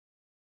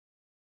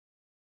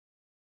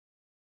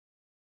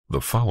The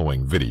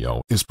following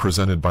video is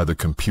presented by the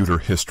Computer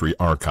History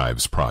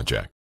Archives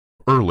Project,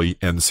 Early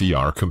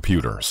NCR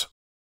Computers.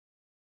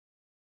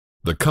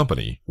 The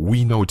company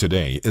we know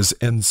today as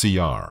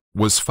NCR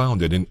was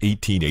founded in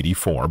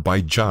 1884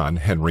 by John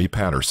Henry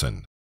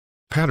Patterson.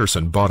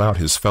 Patterson bought out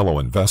his fellow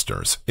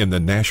investors in the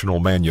National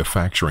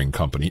Manufacturing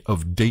Company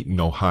of Dayton,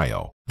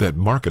 Ohio, that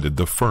marketed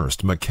the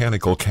first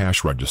mechanical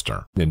cash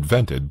register,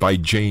 invented by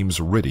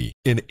James Ritty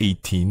in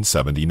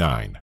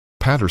 1879.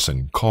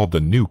 Patterson called the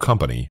new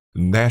company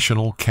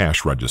National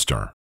Cash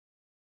Register.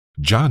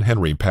 John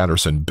Henry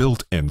Patterson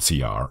built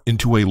NCR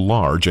into a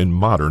large and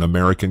modern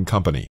American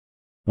company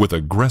with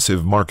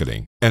aggressive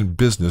marketing and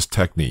business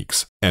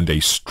techniques and a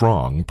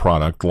strong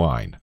product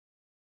line.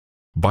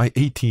 By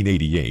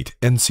 1888,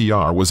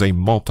 NCR was a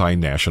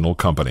multinational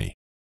company.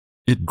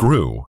 It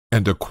grew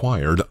and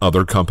acquired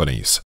other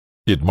companies.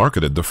 It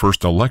marketed the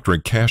first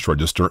electric cash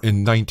register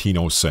in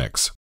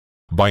 1906.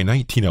 By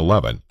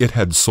 1911, it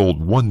had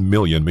sold 1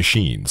 million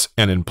machines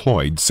and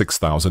employed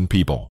 6,000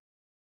 people.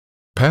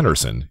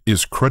 Patterson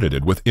is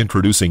credited with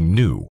introducing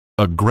new,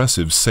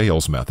 aggressive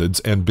sales methods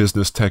and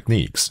business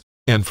techniques,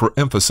 and for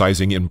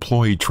emphasizing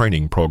employee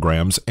training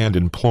programs and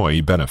employee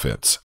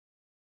benefits.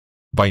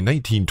 By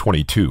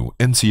 1922,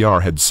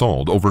 NCR had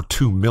sold over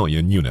 2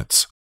 million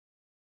units.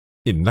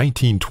 In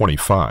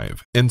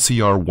 1925,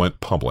 NCR went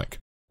public,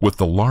 with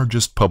the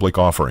largest public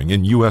offering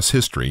in U.S.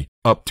 history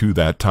up to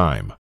that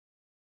time.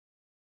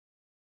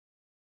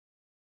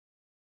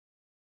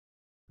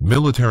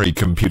 Military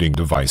computing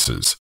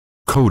devices.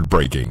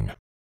 Codebreaking.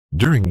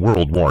 During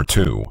World War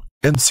II,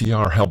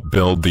 NCR helped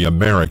build the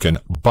American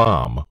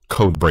bomb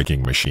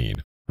codebreaking machine,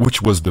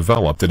 which was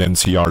developed at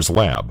NCR's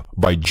lab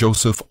by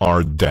Joseph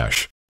R.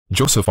 Desch.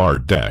 Joseph R.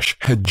 Desch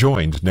had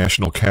joined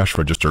National Cash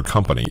Register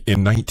Company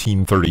in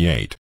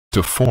 1938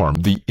 to form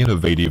the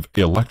innovative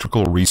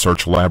Electrical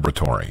Research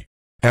Laboratory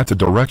at the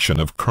direction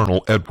of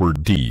Colonel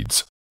Edward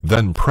Deeds,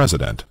 then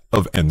president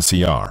of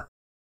NCR.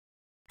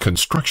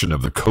 Construction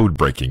of the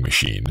code-breaking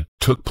machine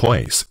took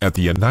place at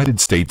the United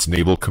States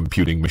Naval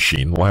Computing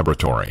Machine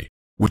Laboratory,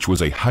 which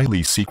was a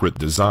highly secret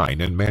design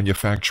and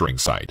manufacturing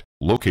site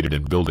located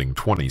in Building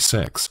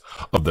 26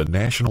 of the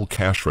National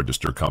Cash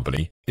Register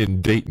Company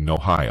in Dayton,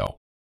 Ohio.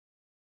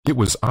 It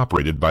was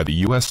operated by the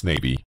U.S.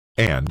 Navy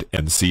and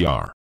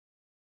NCR.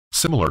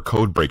 Similar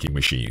code-breaking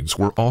machines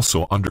were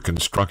also under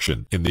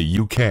construction in the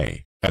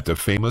UK at the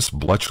famous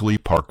Bletchley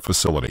Park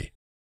facility.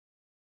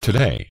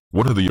 Today,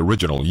 one of the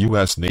original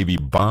U.S. Navy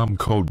bomb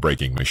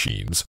code-breaking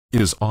machines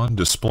is on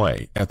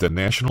display at the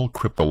National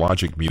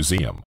Cryptologic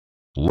Museum,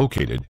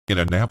 located in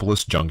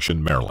Annapolis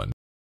Junction, Maryland.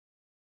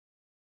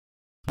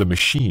 The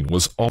machine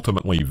was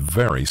ultimately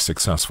very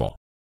successful.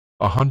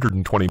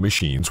 120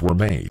 machines were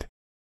made.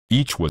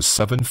 Each was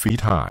 7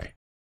 feet high,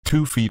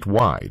 2 feet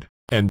wide,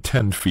 and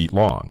 10 feet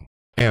long,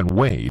 and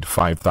weighed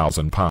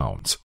 5,000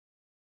 pounds.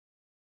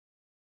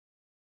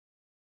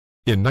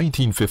 In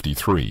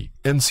 1953,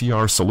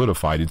 NCR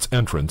solidified its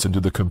entrance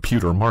into the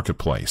computer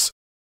marketplace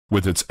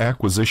with its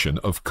acquisition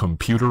of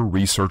Computer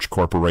Research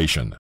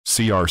Corporation,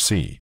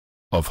 CRC,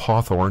 of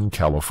Hawthorne,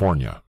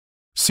 California.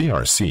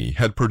 CRC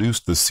had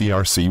produced the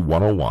CRC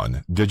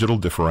 101 Digital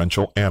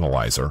Differential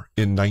Analyzer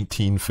in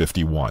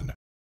 1951,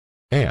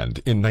 and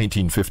in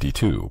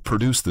 1952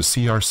 produced the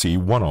CRC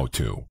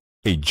 102,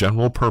 a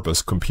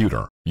general-purpose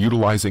computer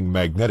utilizing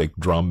magnetic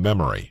drum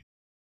memory.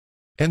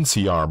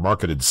 NCR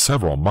marketed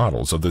several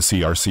models of the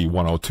CRC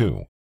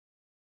 102.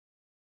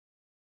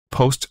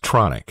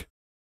 Posttronic.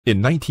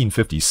 In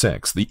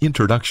 1956, the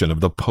introduction of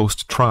the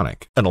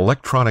Posttronic, an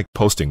electronic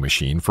posting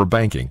machine for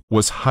banking,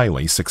 was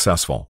highly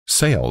successful.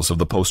 Sales of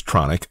the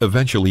Posttronic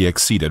eventually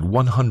exceeded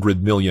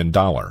 $100 million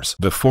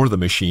before the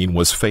machine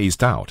was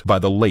phased out by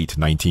the late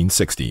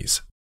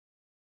 1960s.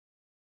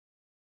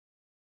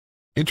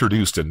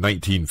 Introduced in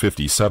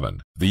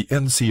 1957, the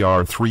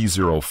NCR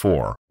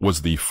 304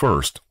 was the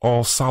first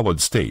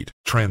all-solid-state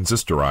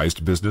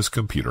transistorized business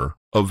computer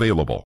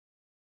available.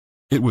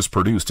 It was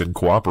produced in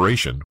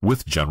cooperation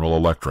with General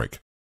Electric.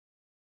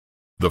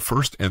 The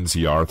first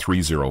NCR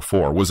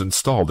 304 was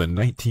installed in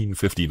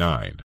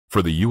 1959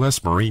 for the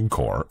U.S. Marine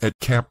Corps at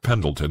Camp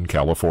Pendleton,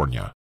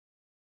 California.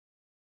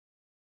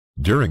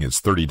 During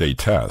its 30-day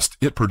test,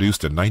 it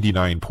produced a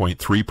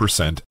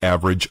 99.3%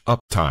 average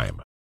uptime,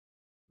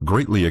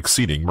 greatly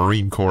exceeding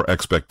Marine Corps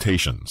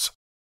expectations.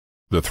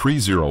 The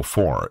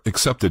 304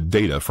 accepted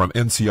data from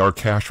NCR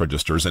cash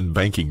registers and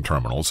banking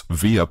terminals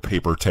via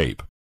paper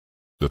tape.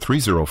 The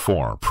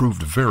 304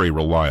 proved very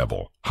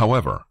reliable.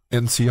 However,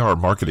 NCR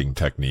marketing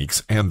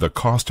techniques and the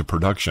cost of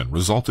production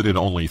resulted in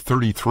only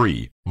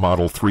 33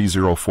 Model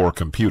 304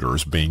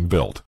 computers being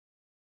built.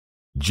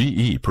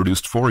 GE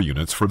produced 4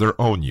 units for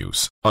their own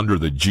use under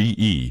the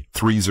GE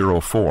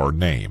 304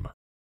 name.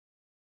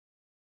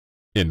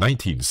 In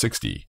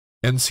 1960,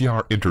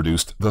 NCR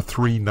introduced the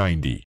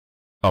 390,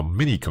 a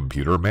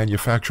mini-computer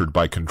manufactured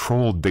by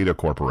Controlled Data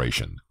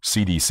Corporation,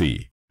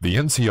 CDC. The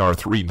NCR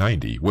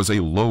 390 was a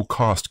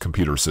low-cost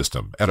computer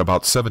system at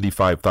about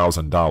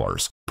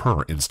 $75,000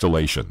 per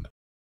installation.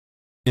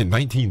 In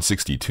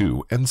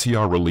 1962,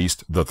 NCR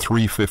released the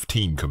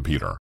 315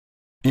 computer,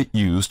 It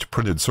used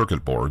printed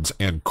circuit boards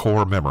and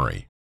core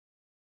memory.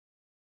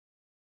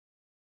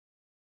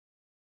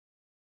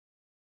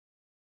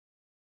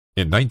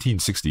 In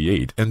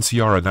 1968,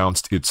 NCR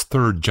announced its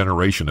third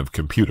generation of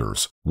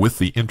computers with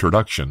the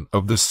introduction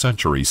of the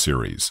Century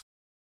series,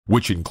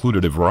 which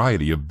included a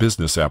variety of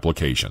business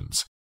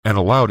applications and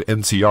allowed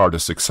NCR to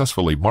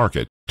successfully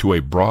market to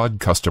a broad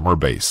customer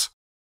base.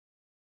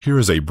 Here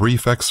is a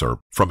brief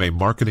excerpt from a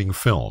marketing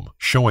film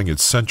showing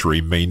its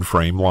Century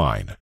mainframe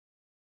line.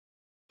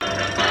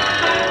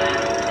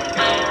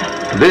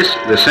 This,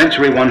 the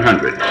Century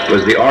 100,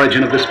 was the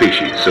origin of the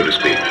species, so to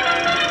speak.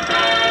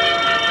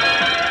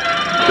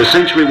 The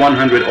Century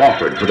 100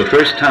 offered, for the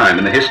first time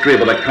in the history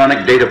of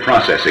electronic data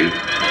processing,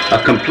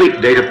 a complete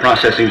data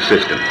processing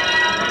system,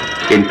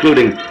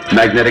 including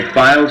magnetic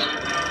files,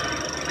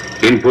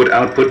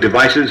 input-output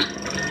devices,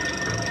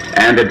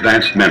 and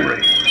advanced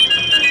memory.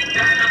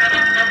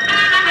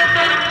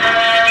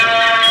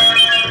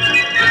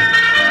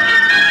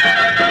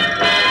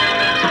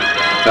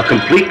 A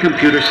complete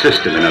computer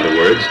system, in other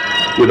words,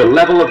 with a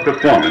level of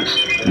performance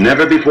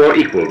never before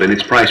equaled in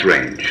its price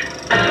range.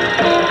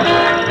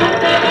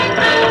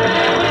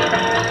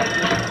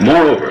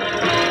 Moreover,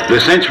 the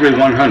Century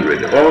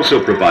 100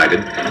 also provided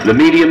the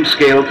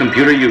medium-scale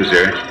computer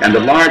user and the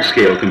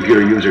large-scale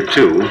computer user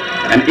 2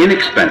 an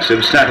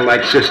inexpensive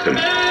satellite system,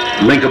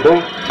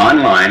 linkable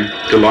online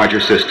to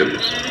larger systems.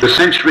 The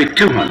Century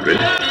 200,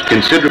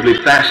 considerably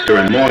faster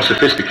and more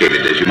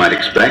sophisticated as you might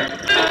expect,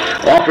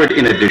 offered,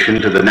 in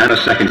addition to the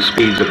nanosecond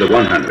speeds of the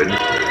 100,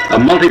 a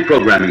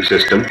multi-programming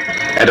system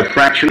at a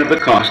fraction of the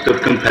cost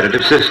of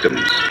competitive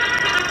systems.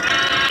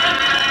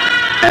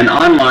 An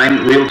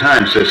online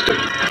real-time system,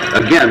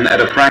 again at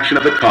a fraction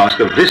of the cost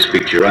of this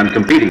feature on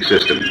competing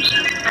systems,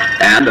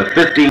 and a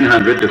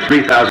 1,500 to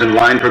 3,000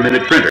 line per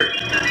minute printer,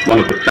 one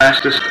of the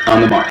fastest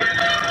on the market.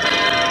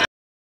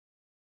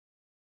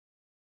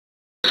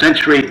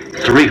 Century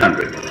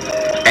 300,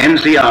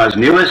 NCR's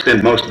newest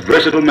and most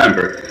versatile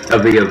member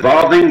of the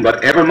evolving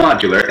but ever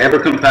modular, ever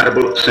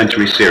compatible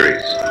Century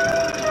series.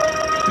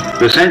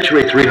 The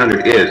Century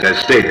 300 is, as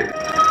stated,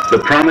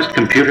 the promised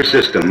computer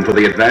system for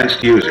the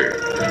advanced user,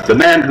 the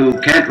man who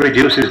can't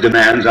reduce his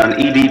demands on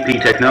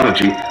EDP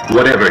technology,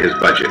 whatever his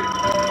budget.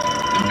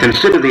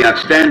 Consider the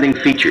outstanding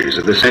features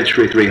of the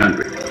Century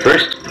 300.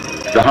 First,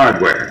 the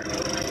hardware.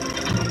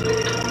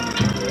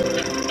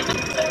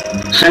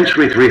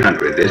 Century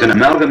 300 is an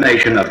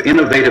amalgamation of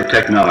innovative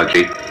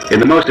technology in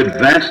the most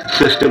advanced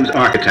systems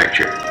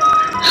architecture.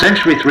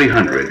 Century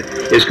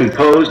 300 is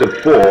composed of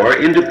 4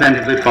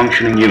 independently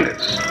functioning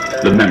units: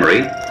 the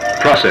memory,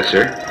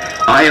 processor,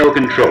 I/O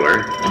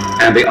controller,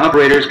 and the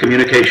operator's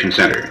communication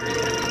center.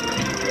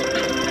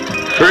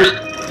 First,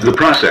 the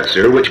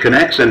processor, which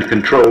connects and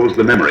controls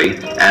the memory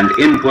and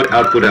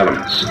input-output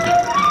elements.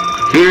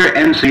 Here,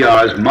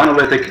 NCR's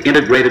monolithic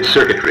integrated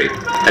circuitry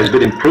has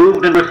been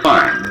improved and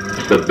refined,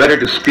 the better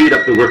to speed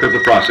up the work of the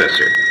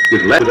processor.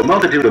 With a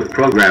multitude of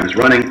programs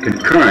running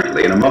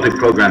concurrently in a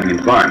multi-programming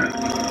environment,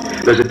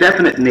 there's a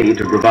definite need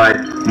to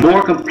provide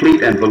more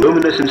complete and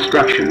voluminous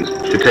instructions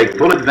to take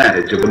full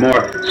advantage of the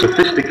more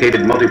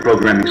sophisticated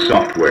multi-programming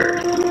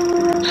software.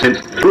 Since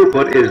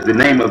throughput is the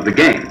name of the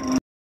game.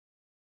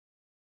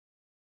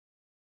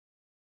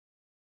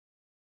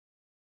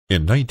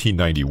 In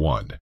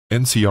 1991,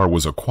 NCR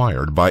was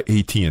acquired by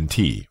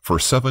AT&T for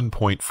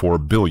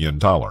 $7.4 billion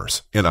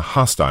in a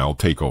hostile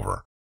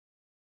takeover.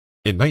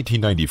 In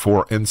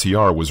 1994,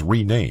 NCR was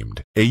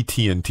renamed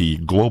AT&T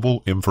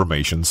Global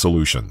Information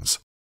Solutions.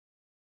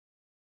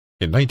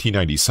 In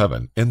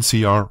 1997,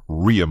 NCR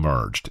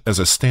re-emerged as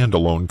a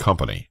standalone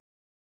company.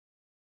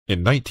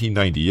 In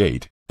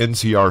 1998,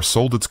 NCR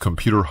sold its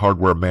computer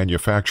hardware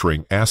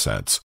manufacturing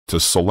assets to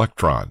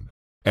Selectron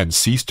and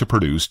ceased to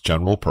produce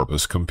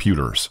general-purpose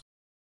computers.